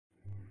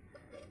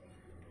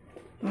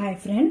Hi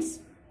friends,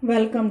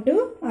 welcome to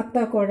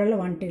అత్తా కోడళ్ళ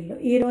వంటిల్లు.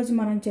 ఈరోజు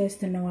మనం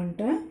చేస్తున్న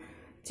వంట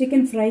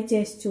చికెన్ ఫ్రై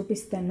చేసి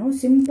చూపిస్తాను.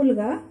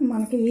 సింపుల్గా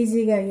మనకి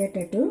ఈజీగా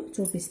అయ్యేటట్టు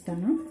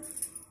చూపిస్తాను.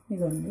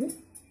 ఇదిగోండి,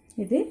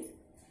 ఇది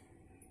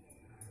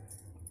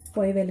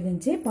పొయ్యి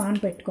వెలిగించి పాన్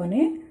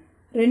పెట్టుకొని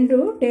 2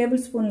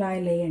 టేబుల్ స్పూన్ల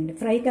ఆయిల్ వేయండి.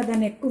 ఫ్రై కదా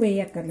అని ఎక్కువ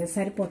వేయక్కర్లేదు,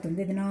 సరిపోతుంది.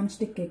 ఇది నాన్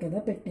స్టిక్కే కదా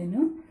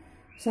పెట్టాను,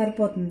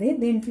 సరిపోతుంది.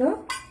 దీంట్లో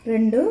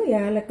 2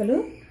 యాలకులు,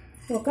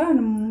 ఒక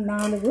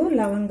 4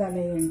 లవంగాలు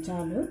వేయండి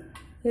చాలు.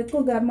 ఎక్కువ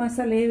గరం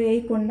మసాలా ఏవి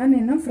వేయకుండా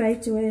నేను ఫ్రై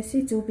చేసి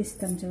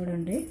చూపిస్తాను.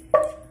 చూడండి,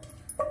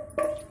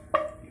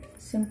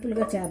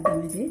 సింపుల్గా చేద్దాం.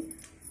 ఇది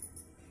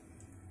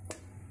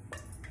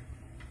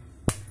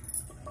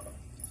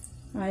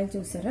ఆయిల్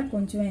చూసారా,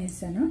 కొంచెం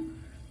వేసాను.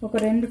 ఒక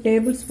 2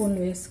 టేబుల్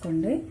స్పూన్లు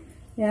వేసుకోండి.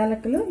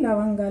 యాలకులు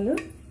లవంగాలు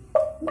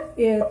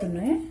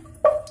వేగుతున్నాయి,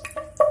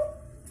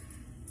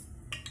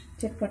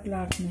 చిట్పట్లు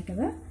ఆడుతున్నాయి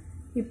కదా.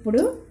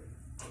 ఇప్పుడు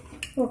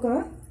ఒక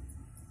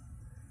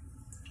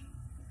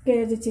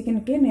కేజీ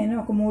చికెన్కి నేను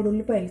ఒక 3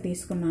 ఉల్లిపాయలు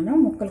తీసుకున్నాను,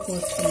 ముక్కలు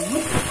కోసుకున్నాను.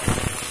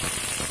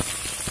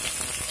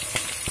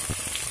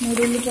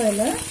 3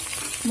 ఉల్లిపాయల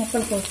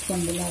ముక్కలు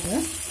కోసుకోండి, ఇలాగా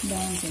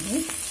బాగుంటుంది.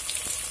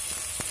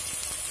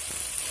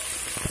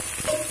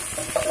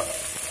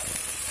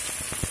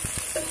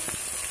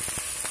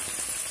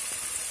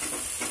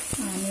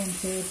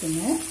 ఆనియన్స్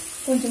వేస్తున్నాయి,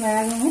 కొంచెం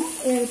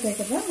వేగుతాయి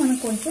కదా. మనం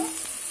కొంచెం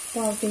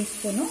 1/2 టీ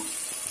స్పూను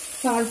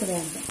సాల్ట్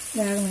వేద్దాం,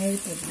 వేగం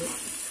వేగుతుంది.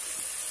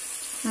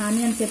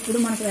 ఆనియన్స్ ఎప్పుడు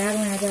మనకు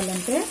వేగం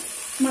వేగాలంటే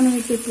మనం ఈ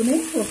టిప్పుని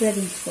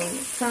ఉపయోగించుకోవాలి.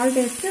 సాల్ట్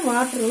వేస్తే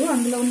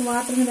అందులో ఉన్న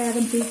వాటర్ని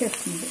వేగం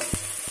తీసేస్తుంది,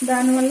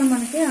 దానివల్ల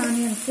మనకి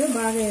ఆనియన్స్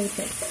బాగా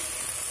వేగుతాయి.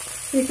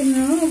 చికెన్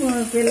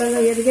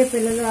ఎదిగే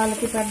పిల్లలు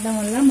వాళ్ళకి పెట్టడం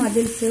వల్ల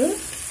మజిల్స్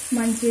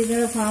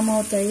మంచిగా ఫామ్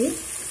అవుతాయి,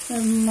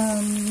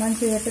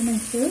 మంచి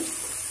విటమిన్స్,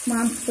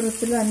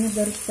 మాంసకృతులు అన్నీ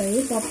దొరుకుతాయి.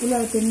 పప్పులు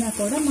అవి తిన్నా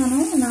కూడా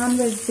మనం నాన్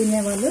వెజ్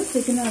తినేవాళ్ళు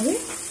చికెన్ అవి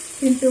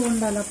తింటూ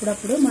ఉండాలి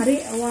అప్పుడప్పుడు. మరి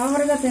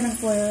ఓవర్గా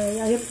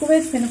ఎక్కువ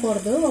వేసి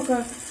తినకూడదు. ఒక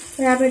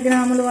 50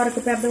 గ్రాముల వరకు,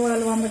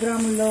 పెద్దవాళ్ళు 100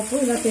 గ్రాముల లోపు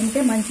ఇలా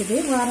తింటే మంచిది.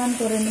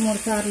 వారానికి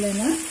 2-3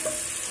 సార్లైనా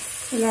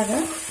ఇలాగా.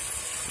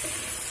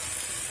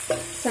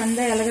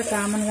 సండే అలాగే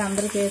కామన్గా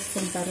అందరూ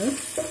చేసుకుంటారు.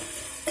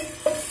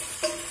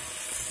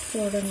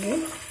 చూడండి,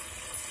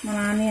 మన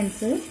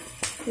ఆనియన్స్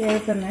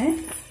వేగుతున్నాయి.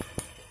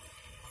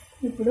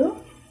 ఇప్పుడు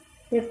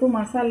ఎక్కువ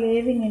మసాలా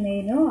ఏవి నేను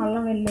వేయను.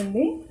 అల్లం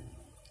వెల్లుల్లి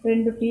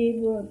 2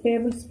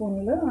 టేబుల్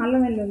స్పూన్లు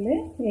అల్లం వెల్లుల్లి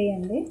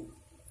వేయండి.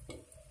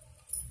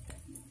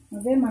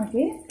 అదే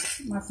మనకి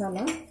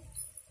మసాలా.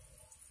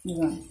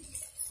 ఇవ్వండి.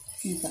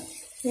 ఇంకా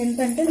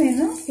ఏంటంటే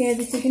నేను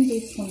కేజీ చికెన్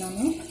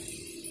తీసుకున్నాను.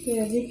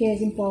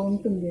 కేజీ పావు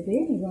ఉంటుంది ఇది.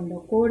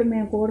 ఇవ్వండి,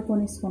 మేము కోడి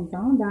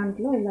కొనేసుకుంటాం,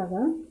 దాంట్లో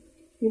ఇలాగా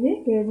ఇది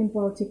కేజీ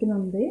పావు చికెన్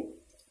ఉంది.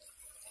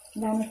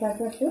 దానికి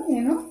తగ్గట్టు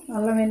నేను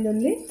అల్లం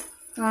వెల్లుల్లి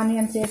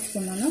ఆనియన్స్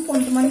వేసుకున్నాను.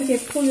 కొంతమందికి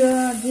ఎక్కువ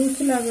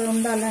జ్యూస్లు అవి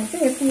ఉండాలంటే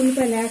ఎక్కువ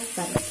ఉల్లిపాయలు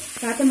వేస్తారు.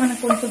 కాకపోతే మనం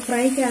కొంచెం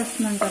ఫ్రై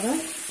చేస్తున్నాం కదా,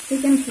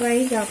 చికెన్ ఫ్రై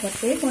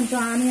కాబట్టి కొంచెం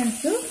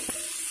ఆనియన్స్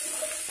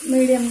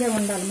మీడియంగా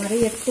ఉండాలి. మరి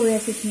ఎక్కువ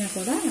వేసిచ్చినా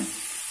కూడా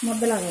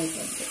ముద్దలాగా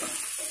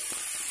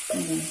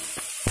అయిపోతుంది.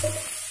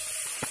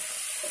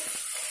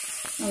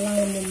 అల్లం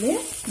వెల్లుల్లి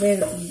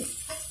వేగుతుంది.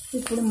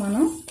 ఇప్పుడు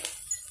మనం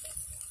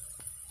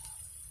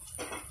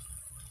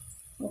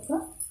ఒక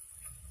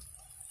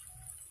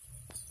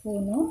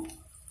స్పూను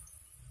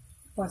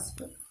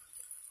పసుపు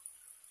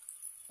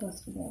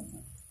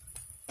వేద్దాం.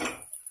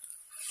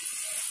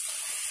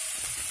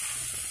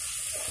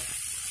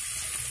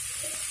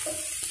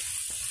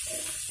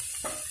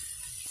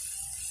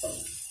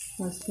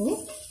 పసుపు,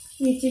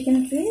 ఈ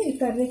చికెన్కి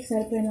కర్రీకి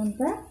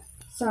సరిపోయినంత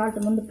సాల్ట్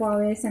ముందు పావు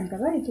వేసాం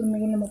కదా, ఇప్పుడు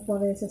మిగిలిన 3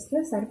 వేసేస్తే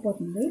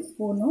సరిపోతుంది.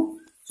 స్పూను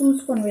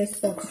చూసుకొని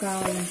వేసుకోవచ్చు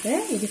కావాలంటే.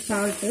 ఇది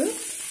సాల్ట్,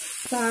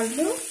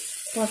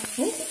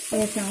 పసుపు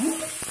వేసాము.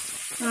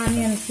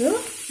 ఆనియన్స్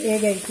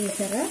వేగాయి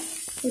చూసారా.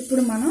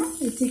 ఇప్పుడు మనం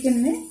ఈ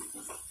చికెన్ని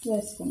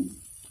వేసుకుందాం.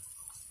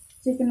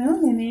 చికెన్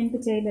నేను ఏంటి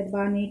చేయలేదు,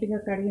 బాగా నీట్గా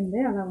కడిగింది,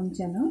 అలా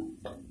ఉంచాను.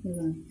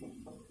 ఇవ్వండి,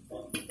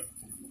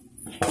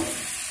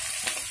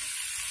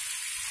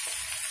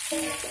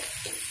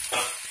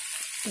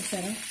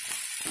 చూసారా,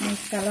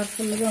 మంచి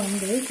కలర్ఫుల్గా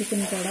ఉంది.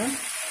 చికెన్ కూడా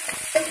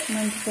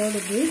మంచి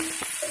కోడిది.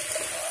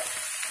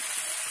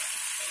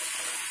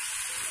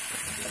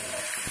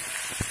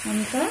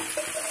 అంతా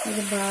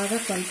ఇది బాగా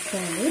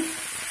కలుపుకోవాలి.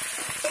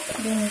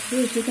 దీనికి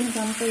చికెన్కి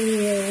అంతా ఈ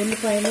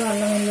ఉల్లిపాయలు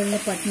అల్లం వెల్లుల్లి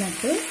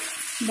పట్టినట్టు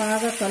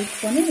బాగా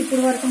కలుపుకొని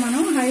ఇప్పుడు వరకు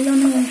మనం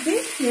హైలోనే ఉంచి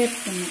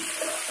వేసుకున్నాం.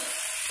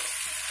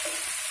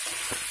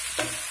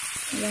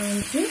 ఇలా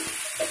ఉంచి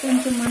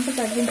కొంచెం మంట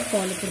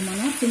తగ్గించుకోవాలి. ఇప్పుడు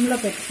మనం సిమ్లో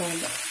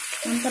పెట్టుకోవాలి.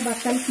 అంత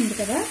బాగా కలిసింది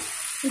కదా,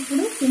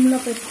 ఇప్పుడు సిమ్లో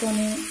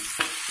పెట్టుకొని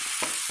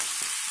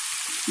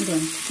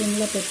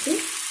సిమ్లో పెట్టి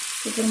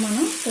ఇప్పుడు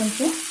మనం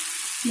కొంచెం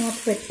మూత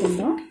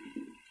పెట్టుకుందాం.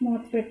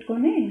 మూత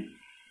పెట్టుకొని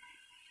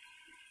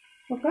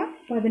ఒక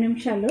 10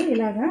 నిమిషాలు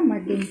ఇలాగా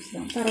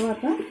మగ్గించుదాం.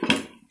 తర్వాత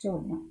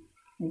చూద్దాం.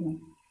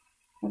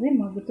 అదే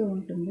మగ్గుతూ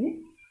ఉంటుంది.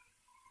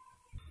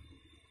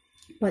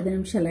 10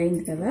 నిమిషాలు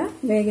అయింది కదా,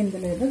 వేగిందో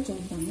లేదో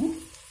చూద్దాము.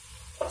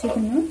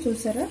 చికెన్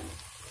చూసారా,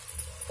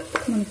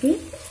 మనకి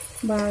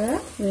బాగా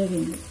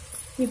వేగింది.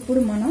 ఇప్పుడు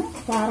మనం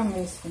కారం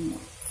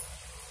వేసుకుందాం.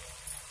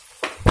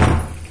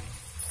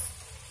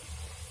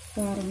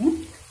 కారము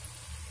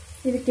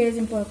ఇది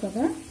కేజీ పావు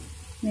కదా,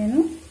 నేను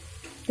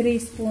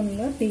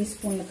 3 టీ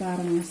స్పూన్ల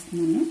కారం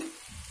వేస్తున్నాను.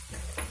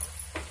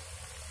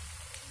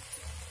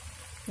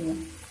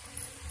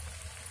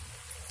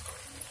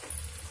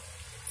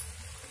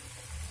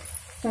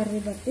 కర్రీ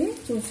బట్టి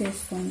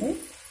చూసేసుకోండి.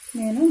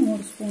 నేను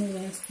 3 స్పూన్లు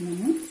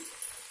వేస్తున్నాను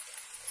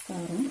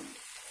కారం.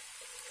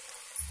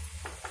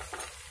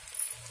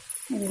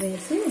 ఇది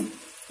వేసి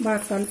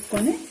బాగా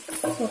కలుపుకొని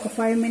ఒక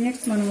 5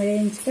 మినిట్స్ మనం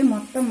వేయించితే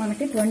మొత్తం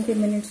మనకి 20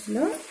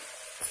 మినిట్స్లో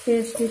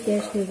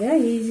టేస్టీగా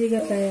ఈజీగా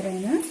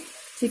తయారైన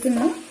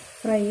చికెన్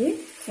ఫ్రై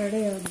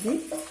రెడీ అవుద్ది.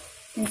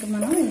 ఇంకా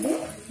మనం ఇది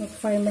ఒక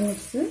 5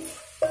 మినిట్స్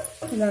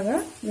ఇలాగా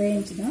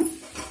వేయించుదాం.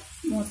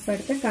 మూత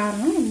పెడితే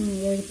కారం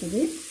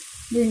వేగుతుంది.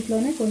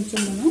 దీంట్లోనే కొంచెం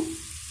మనం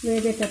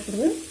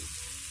వేగేటప్పుడు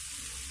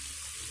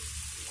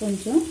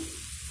కొంచెం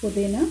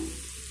పుదీనా,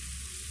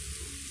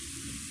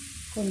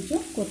 కొంచెం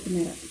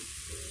కొత్తిమీర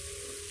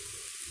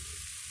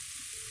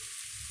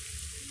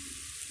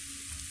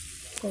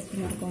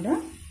కూడా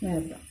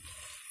వేద్దాం.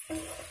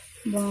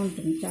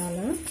 బాగుంటుంది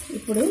చాలా.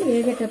 ఇప్పుడు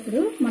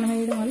వేగేటప్పుడు మనం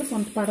వేయడం వల్ల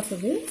కొంత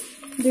పడుతుంది.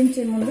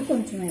 దించే ముందు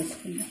కొంచెం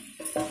వేసుకుందాం.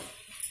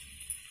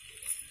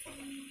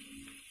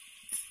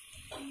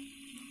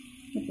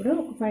 ఇప్పుడు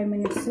ఒక 5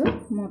 మినిట్స్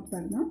మూత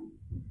పెడదాం.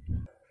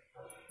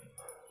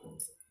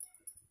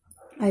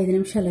 5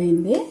 నిమిషాలు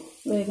అయింది.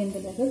 వేగింది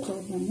దగ్గర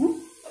చూద్దాము.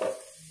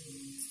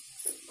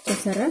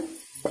 చూసారా,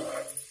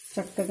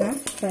 చక్కగా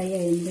ఫ్రై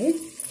అయింది.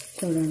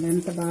 చూడండి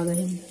ఎంత బాగా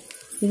అయింది.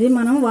 ఇది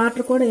మనం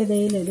వాటర్ కూడా ఏది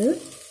వేయలేదు.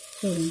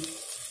 చూడండి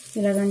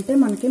ఇలాగంటే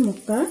మనకి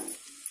ముక్క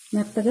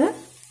మెత్తగా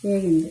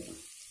వేగింది.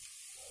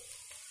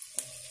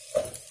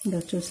 ఇంకా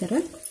చూసారా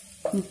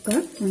ముక్క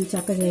ఎంత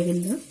చక్కగా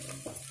వేగిందో,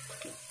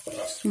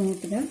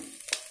 స్మూత్గా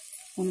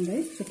ఉంది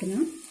చికెన్.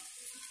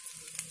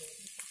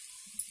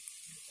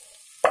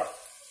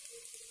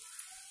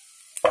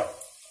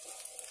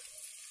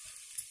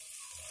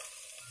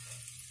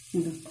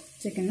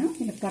 చికెన్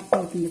ఇలా కట్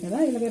అవుతుంది కదా,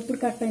 ఇలా ఎప్పుడు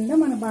కట్ అయిందో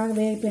మనకు బాగా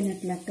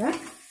వేగిపోయినట్లు లెక్క.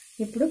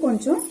 ఇప్పుడు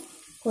కొంచెం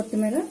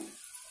కొత్తిమీర,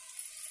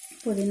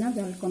 పుదీనా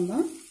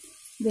చల్లుకుందాం.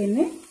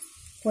 దీన్ని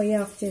పొయ్యి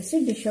ఆఫ్ చేసి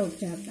డిష్ అవుట్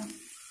చేద్దాం.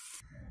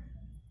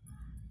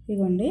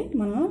 ఇదిగోండి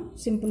మనం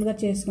సింపుల్గా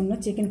చేసుకున్న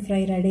చికెన్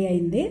ఫ్రై రెడీ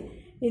అయింది.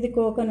 ఇది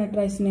కోకోనట్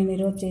రైస్ నేను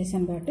ఈరోజు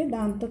చేశాను కాబట్టి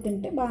దాంతో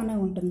తింటే బాగానే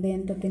ఉంటుంది.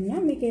 దేంతో తిన్నా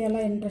మీకు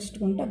ఎలా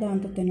ఇంట్రెస్ట్గా ఉంటే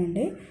దాంతో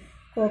తినండి.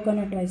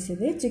 కోకోనట్ రైస్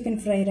ఇది చికెన్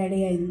ఫ్రై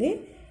రెడీ అయింది.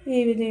 ఈ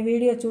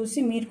వీడియో చూసి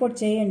మీరు కూడా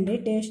చేయండి,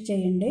 టేస్ట్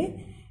చేయండి,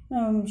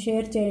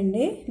 షేర్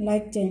చేయండి,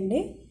 లైక్ చేయండి,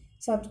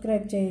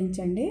 సబ్స్క్రైబ్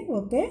చేయించండి.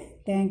 Okay,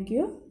 thank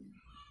you.